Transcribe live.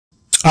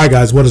Alright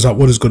guys, what is up?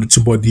 What is good? It's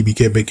your boy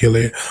DBK Big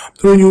Killer here. I'm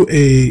throwing you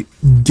a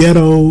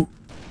ghetto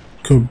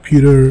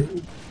computer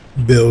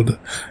build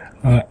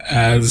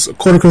as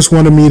Corticus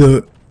wanted me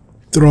to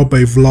throw up a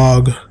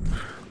vlog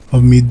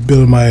of me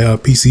building my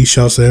PC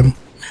shell sim.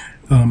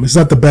 It's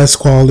not the best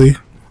quality.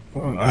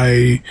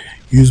 I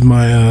used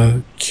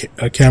my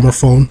camera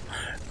phone.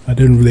 I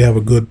didn't really have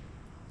a good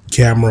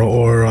camera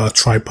or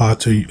tripod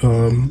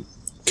to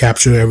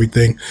capture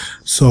everything,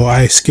 so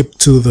I skipped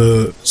to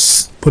the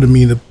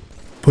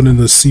putting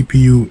the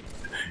CPU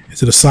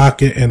into the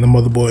socket and the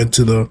motherboard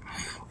into the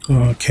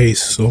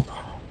case. So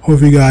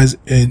hope you guys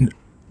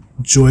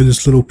enjoy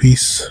this little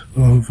piece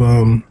of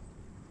a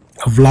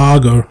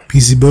vlog or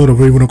PC build or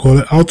whatever you want to call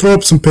it. I'll throw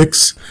up some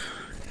pics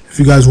if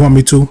you guys want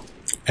me to,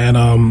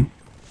 and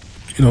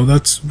you know,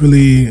 that's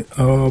really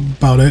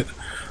about it.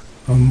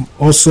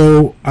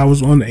 Also, I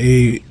was on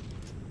a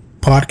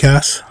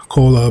podcast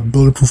called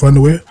Bulletproof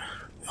Underwear,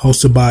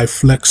 hosted by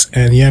Flex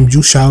and Yam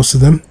Juice. Shout outs to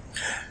them.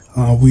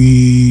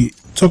 We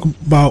talk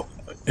about,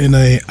 in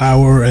an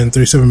hour and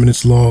 37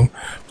 minutes long,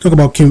 talk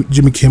about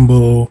Jimmy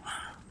Kimball,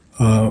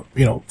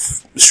 you know,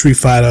 Street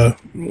Fighter,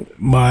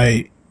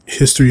 my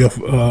history of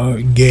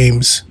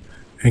games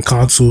and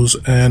consoles,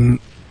 and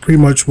pretty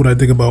much what I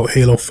think about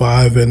Halo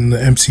 5 and the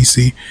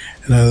MCC,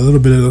 and a little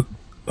bit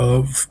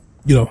of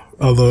you know,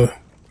 other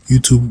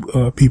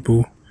YouTube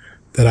people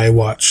that I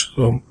watch.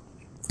 So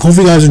hope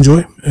you guys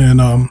enjoy,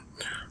 and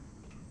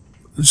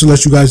just to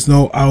let you guys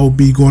know, I'll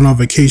be going on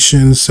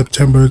vacation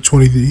September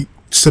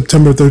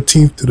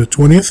 13th to the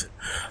 20th.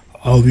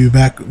 I'll be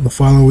back the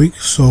following week,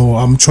 so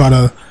I'm trying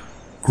to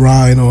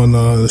grind on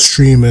the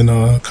stream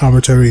and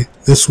commentary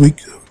this week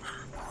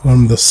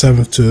from the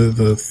 7th to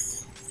the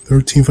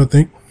 13th, I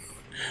think.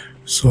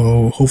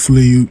 So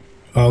hopefully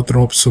I'll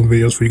throw up some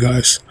videos for you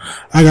guys.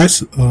 Alright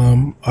guys,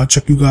 I'll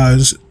check you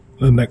guys in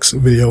the next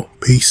video.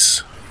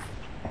 Peace.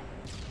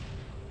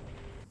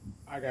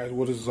 Alright guys,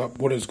 what is up?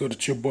 What is good?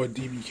 It's your boy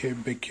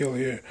DBK Big Kill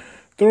here,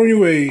 throwing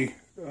you a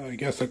I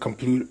guess a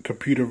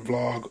computer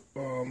vlog.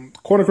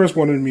 Corticus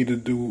wanted me to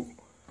do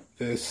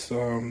this,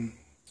 and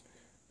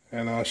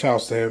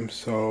shouts to him.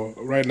 So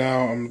right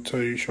now I'm going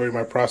to show you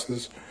my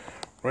process.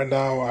 Right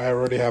now I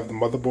already have the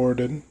motherboard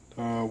in,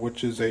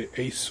 which is a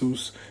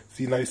Asus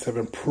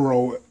Z97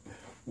 Pro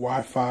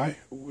Wi-Fi,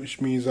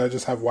 which means I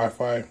just have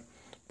Wi-Fi.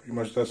 Pretty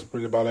much that's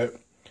pretty about it.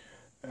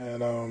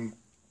 And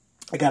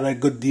I got a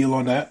good deal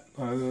on that.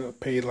 I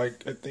paid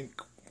like, I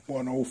think,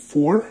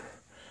 $104.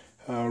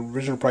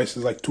 Original price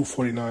is like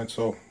 $249,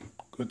 so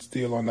good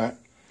deal on that.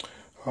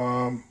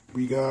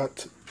 We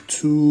got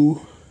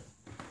two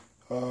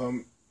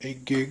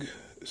 8 gig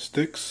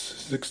sticks,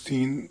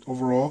 16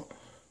 overall.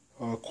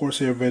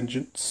 Corsair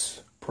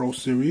Vengeance Pro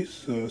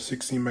Series,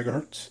 16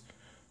 megahertz.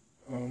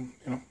 You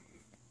know,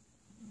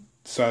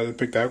 decided to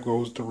pick that.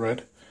 Goes to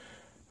red.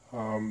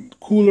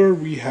 Cooler,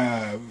 we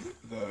have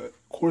the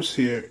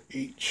Corsair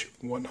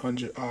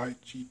H100i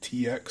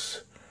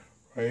GTX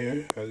right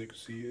here. As you can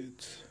see,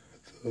 it's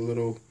a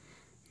little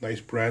nice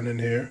brand in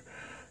here,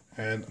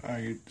 and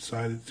I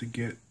decided to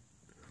get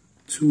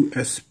two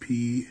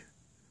SP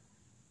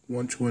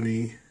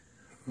 120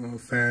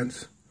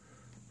 fans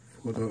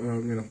for the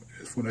you know,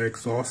 for the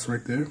exhaust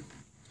right there.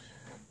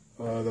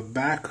 The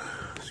back,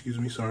 excuse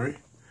me, sorry,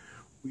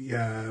 we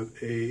have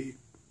a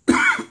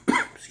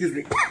excuse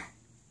me,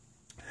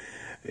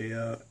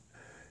 a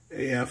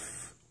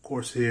AF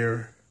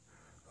Corsair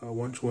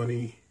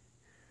 120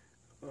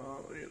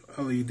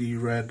 LED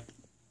red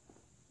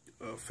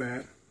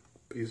fan,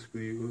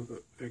 basically with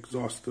the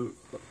exhaust for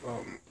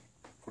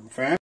the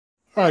fan.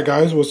 Alright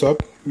guys, what's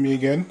up? Me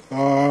again.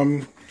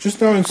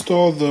 Just now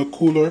installed the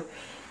cooler,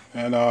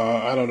 and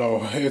I don't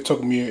know, it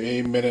took me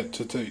a minute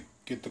to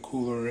get the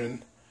cooler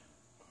in.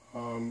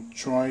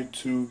 Trying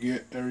to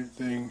get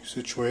everything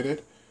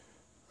situated.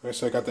 Like I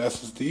said, I got the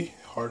SSD,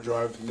 hard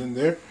drive is in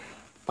there.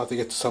 About to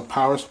get some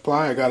power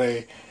supply. I got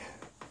a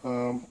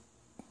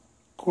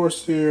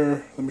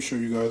Corsair, let me show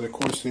you guys, a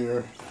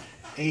Corsair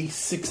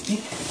A60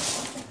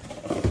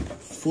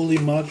 fully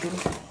modular.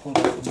 Hold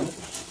on a minute.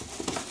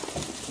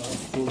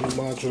 Fully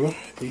modular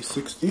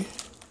A60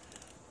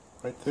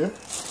 right there.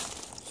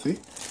 See?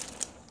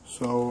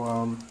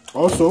 So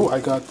also I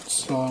got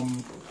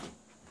some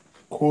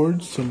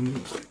cords,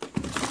 some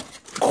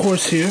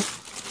Corsair,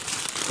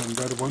 some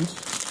red ones.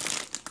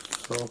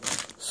 So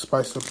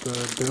spice up the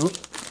build.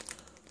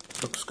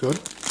 Looks good.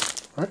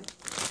 Right?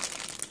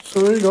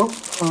 So there you go.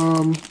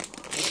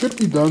 Should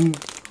be done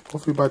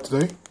hopefully by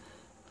today.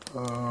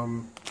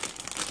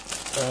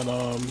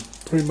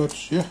 Pretty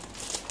much, yeah.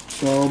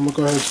 So I'm gonna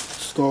go ahead and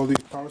install these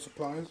power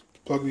supplies,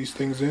 plug these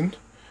things in,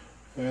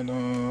 and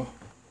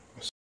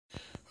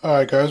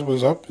alright guys,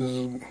 what's up?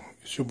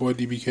 It's your boy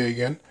DBK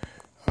again.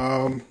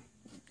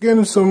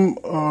 Getting some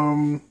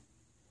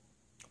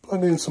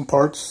plugging in some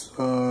parts.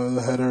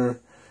 The header,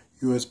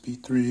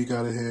 USB 3,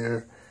 got it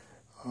here.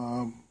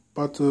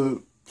 About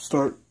to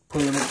start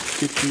putting up,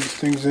 get these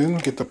things in,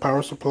 get the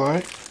power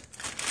supply,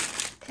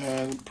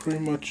 and pretty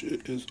much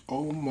it is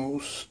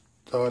almost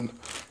done.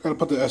 Gotta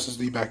put the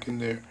SSD back in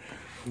there.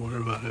 Don't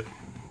worry about it.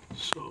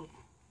 So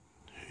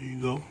There you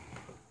go.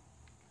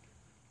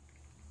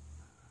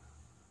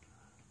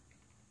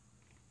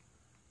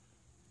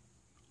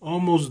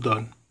 Almost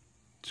done.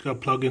 Just gotta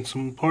plug in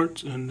some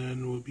parts and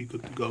then we'll be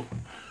good to go.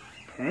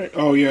 Alright,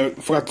 oh yeah, I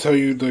forgot to tell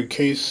you the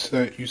case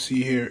that you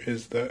see here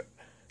is the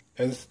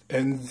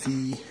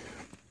NZXT.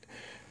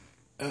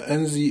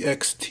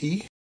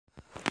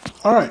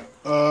 Alright,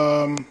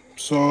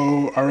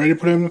 so I already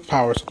put in the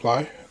power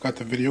supply. Got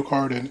the video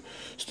card in.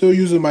 Still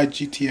using my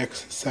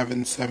GTX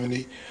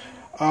 770.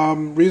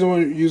 Reason why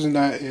I'm using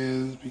that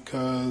is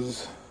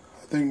because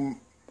I think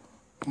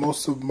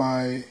most of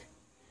my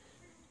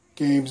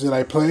games that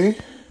I play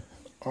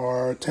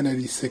are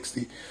 1080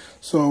 60.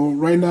 So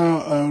right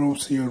now I don't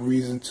see a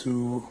reason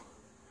to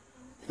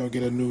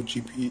get a new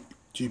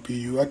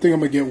GPU. I think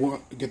I'm gonna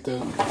get the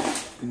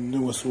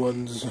newest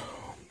ones.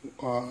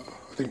 I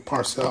think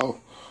Parcel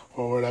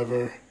or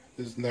whatever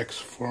is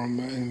next from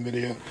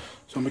Nvidia.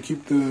 So I'm gonna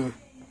keep the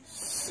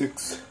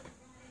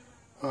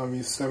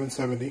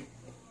 770.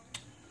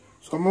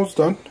 So I'm almost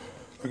done.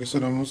 Like I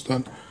said, I'm almost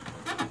done.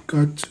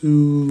 Got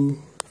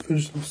to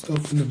finish some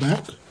stuff in the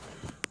back.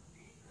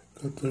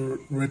 Got the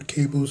red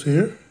cables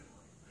here.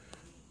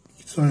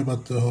 Sorry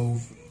about the whole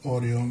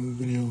audio and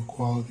video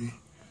quality.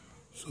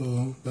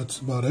 So that's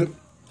about it.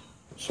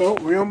 So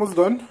we're almost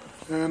done,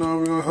 and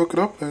we're gonna hook it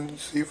up and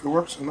see if it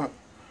works or not.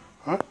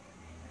 Alright.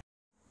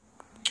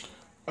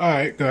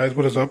 Alright guys,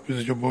 what is up? This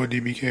is your boy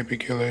DBK Big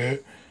Killer here.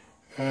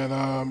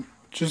 And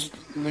just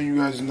letting you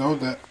guys know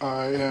that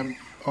I am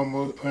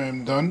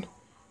done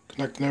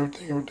connecting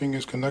everything. Everything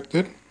is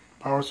connected.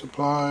 Power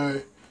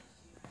supply,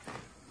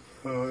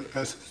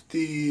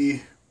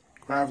 SSD,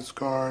 graphics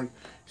card.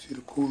 See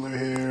the cooler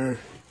here.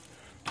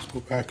 Let's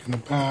go back in the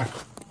back.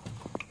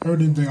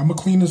 Everything. I'm gonna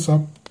clean this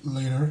up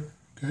later.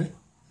 Okay.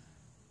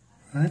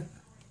 Alright.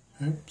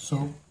 Okay.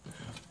 So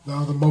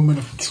now the moment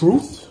of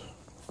truth.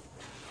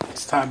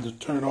 It's time to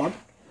turn on.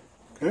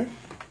 Okay.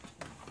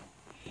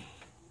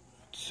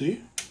 Let's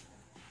see.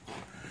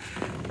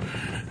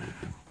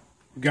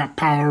 We got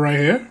power right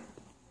here.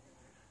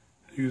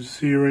 You can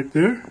see it right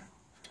there.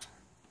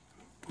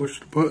 Push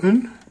the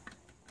button.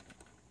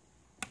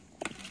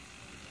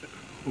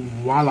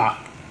 Voila.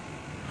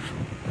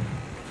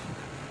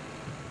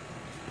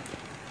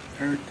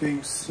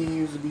 Everything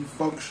seems to be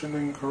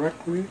functioning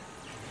correctly.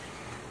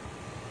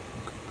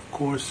 Got the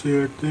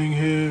Corsair thing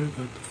here.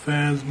 Got the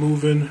fans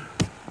moving.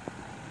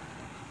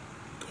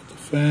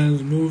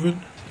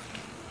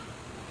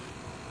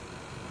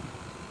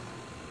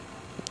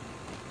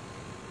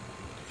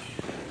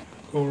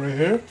 Go right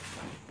here.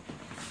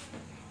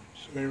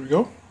 So there we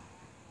go.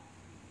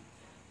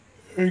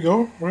 There you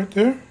go, right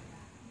there.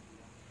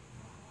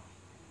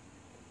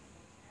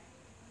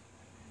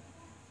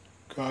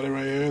 Got it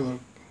right here,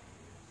 look.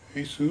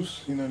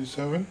 Asus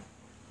C97.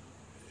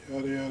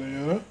 Yada yada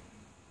yada.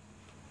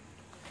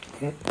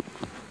 Okay.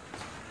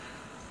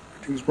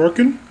 Everything's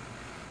working.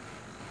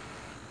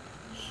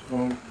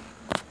 So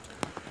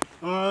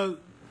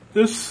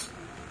this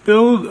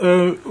build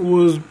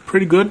was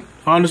pretty good,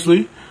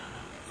 honestly.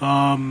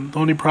 The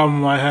only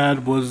problem I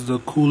had was the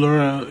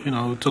cooler.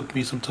 It took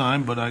me some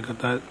time, but I got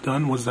that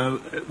done. Once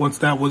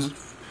that was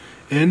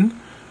in,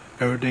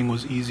 everything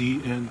was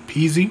easy and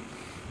peasy.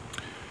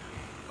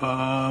 So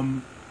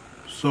I'm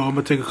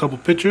gonna take a couple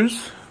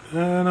pictures,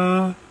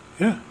 and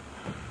yeah.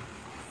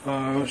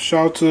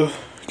 Shout out to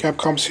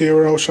Capcom's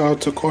Hero. Shout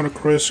out to Corner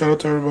Chris. Shout out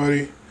to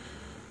everybody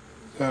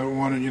that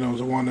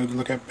wanted, to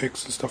look at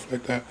pics and stuff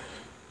like that.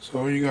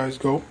 So you guys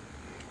go.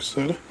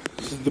 So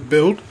this is the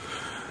build.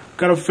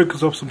 Gotta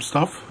fix up some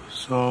stuff.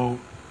 So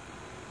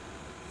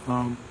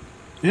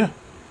yeah.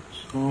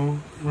 So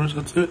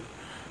that's it.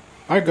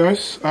 Alright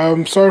guys.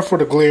 I'm sorry for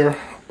the glare.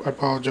 I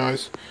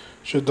apologize.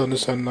 Should have done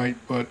this at night,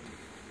 but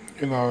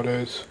you know how it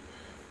is.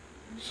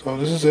 So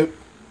this is it.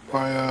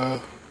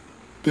 My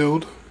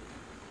build.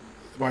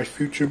 My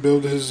future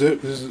build. This is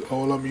it. This is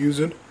all I'm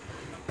using.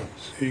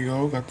 So here you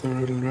go. Got the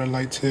red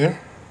lights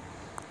here.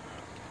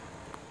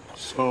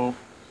 So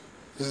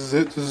this is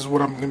it. This is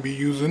what I'm gonna be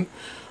using.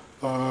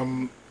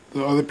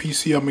 The other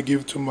PC I'm gonna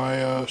give to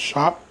my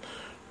shop.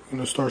 I'm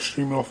gonna start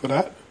streaming off of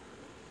that.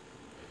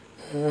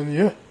 And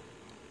yeah.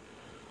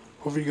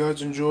 Hope you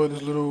guys enjoyed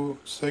this little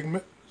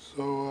segment.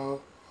 So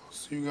I'll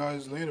see you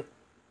guys later.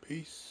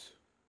 Peace.